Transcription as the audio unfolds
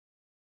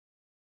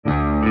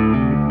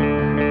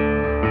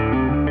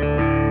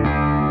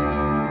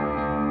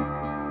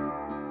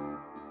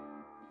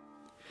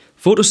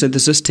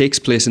Photosynthesis takes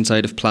place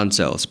inside of plant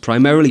cells,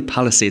 primarily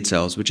palisade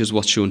cells, which is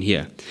what's shown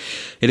here.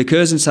 It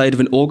occurs inside of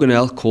an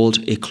organelle called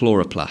a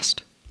chloroplast.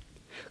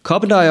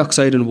 Carbon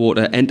dioxide and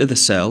water enter the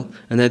cell,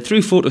 and then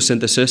through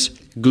photosynthesis,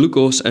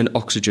 glucose and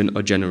oxygen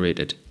are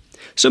generated.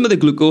 Some of the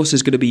glucose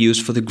is going to be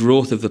used for the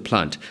growth of the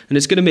plant, and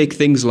it's going to make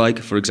things like,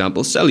 for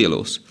example,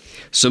 cellulose.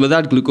 Some of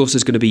that glucose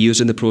is going to be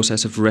used in the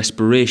process of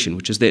respiration,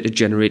 which is there to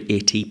generate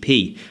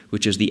ATP,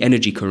 which is the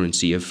energy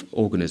currency of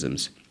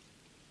organisms.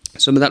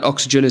 Some of that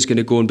oxygen is going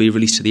to go and be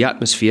released to the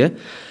atmosphere,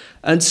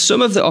 and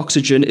some of the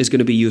oxygen is going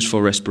to be used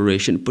for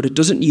respiration, but it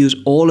doesn't use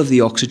all of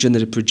the oxygen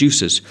that it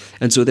produces,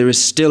 and so there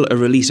is still a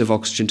release of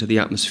oxygen to the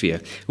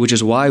atmosphere, which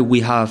is why we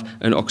have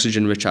an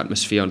oxygen-rich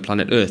atmosphere on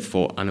planet Earth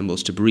for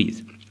animals to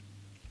breathe.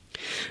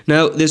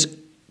 Now, this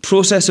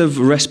process of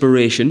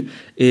respiration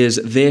is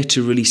there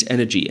to release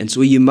energy, and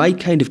so you might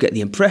kind of get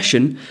the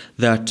impression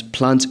that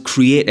plants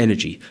create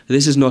energy.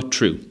 This is not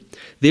true.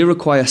 They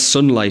require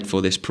sunlight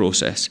for this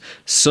process.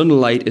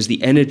 Sunlight is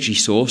the energy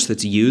source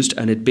that's used,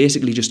 and it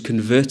basically just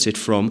converts it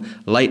from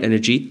light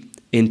energy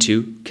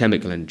into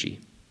chemical energy.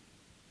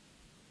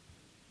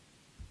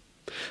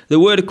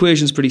 The word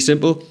equation is pretty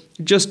simple.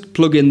 Just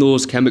plug in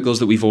those chemicals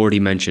that we've already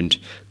mentioned.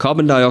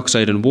 Carbon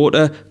dioxide and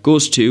water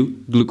goes to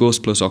glucose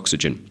plus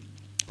oxygen.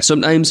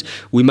 Sometimes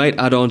we might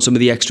add on some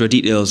of the extra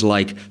details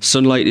like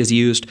sunlight is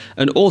used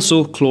and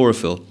also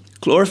chlorophyll.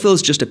 Chlorophyll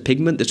is just a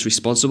pigment that's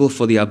responsible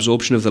for the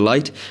absorption of the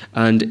light,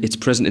 and it's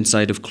present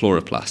inside of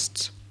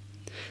chloroplasts.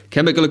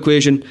 Chemical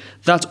equation,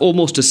 that's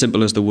almost as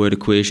simple as the word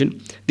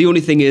equation. The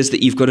only thing is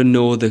that you've got to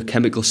know the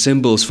chemical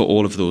symbols for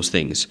all of those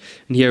things.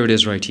 And here it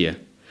is right here.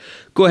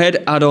 Go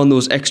ahead, add on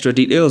those extra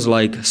details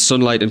like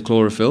sunlight and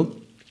chlorophyll.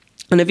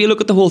 And if you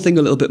look at the whole thing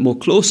a little bit more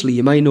closely,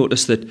 you might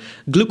notice that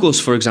glucose,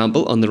 for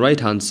example, on the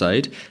right-hand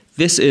side,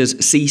 this is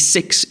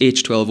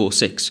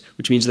C6H12O6,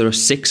 which means there are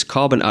 6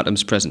 carbon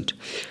atoms present.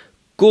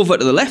 Go over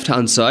to the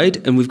left-hand side,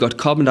 and we've got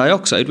carbon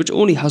dioxide, which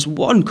only has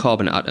 1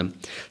 carbon atom.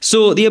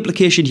 So the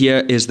implication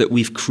here is that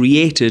we've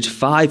created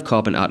 5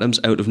 carbon atoms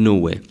out of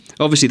nowhere.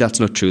 Obviously, that's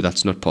not true.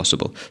 That's not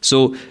possible.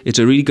 So it's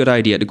a really good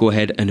idea to go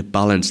ahead and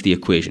balance the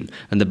equation.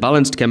 And the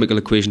balanced chemical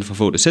equation for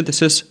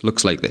photosynthesis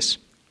looks like this.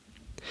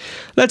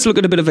 Let's look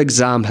at a bit of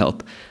exam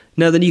help.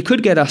 Now then, you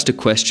could get asked a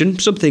question,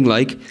 something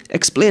like,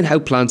 explain how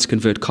plants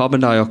convert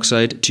carbon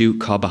dioxide to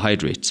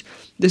carbohydrates.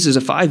 This is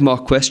a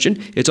 5-mark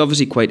question. It's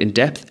obviously quite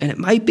in-depth, and it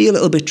might be a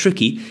little bit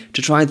tricky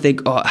to try and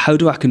think, how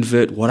do I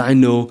convert what I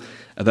know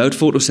about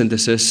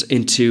photosynthesis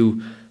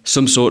into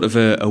some sort of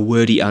a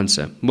wordy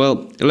answer?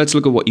 Well, let's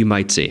look at what you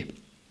might say.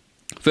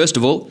 First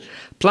of all,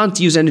 plants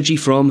use energy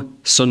from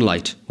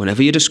sunlight.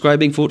 Whenever you're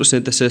describing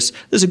photosynthesis,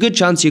 there's a good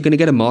chance you're going to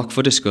get a mark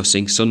for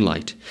discussing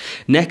sunlight.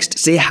 Next,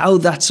 say how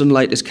that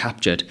sunlight is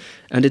captured,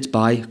 and it's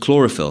by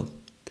chlorophyll.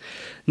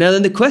 Now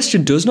then, the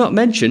question does not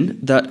mention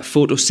that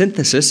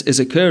photosynthesis is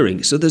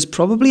occurring, so there's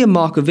probably a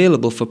mark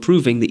available for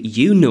proving that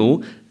you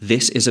know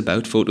this is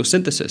about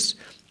photosynthesis.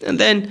 And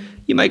then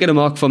you might get a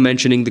mark for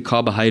mentioning the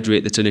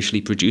carbohydrate that's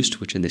initially produced,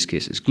 which in this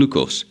case is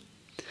glucose.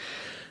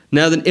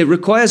 Now then, it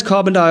requires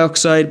carbon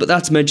dioxide, but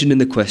that's mentioned in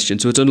the question,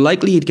 so it's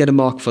unlikely you'd get a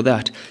mark for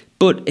that.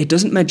 But it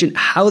doesn't mention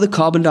how the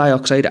carbon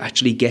dioxide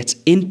actually gets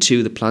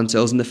into the plant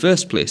cells in the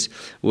first place.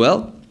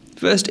 Well,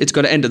 first it's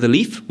got to enter the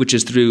leaf, which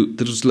is through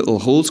those little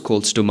holes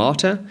called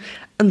stomata,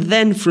 and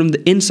then from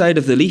the inside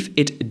of the leaf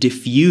it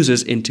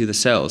diffuses into the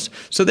cells.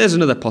 So there's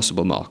another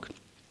possible mark.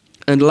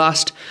 And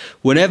last,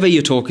 whenever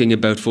you're talking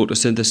about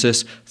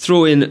photosynthesis,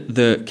 throw in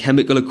the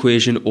chemical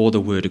equation or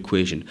the word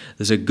equation.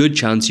 There's a good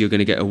chance you're going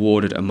to get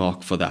awarded a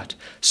mark for that.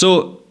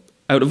 So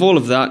out of all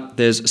of that,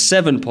 there's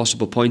 7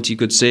 possible points you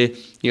could say.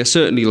 You're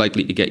certainly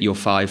likely to get your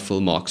 5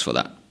 full marks for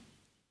that.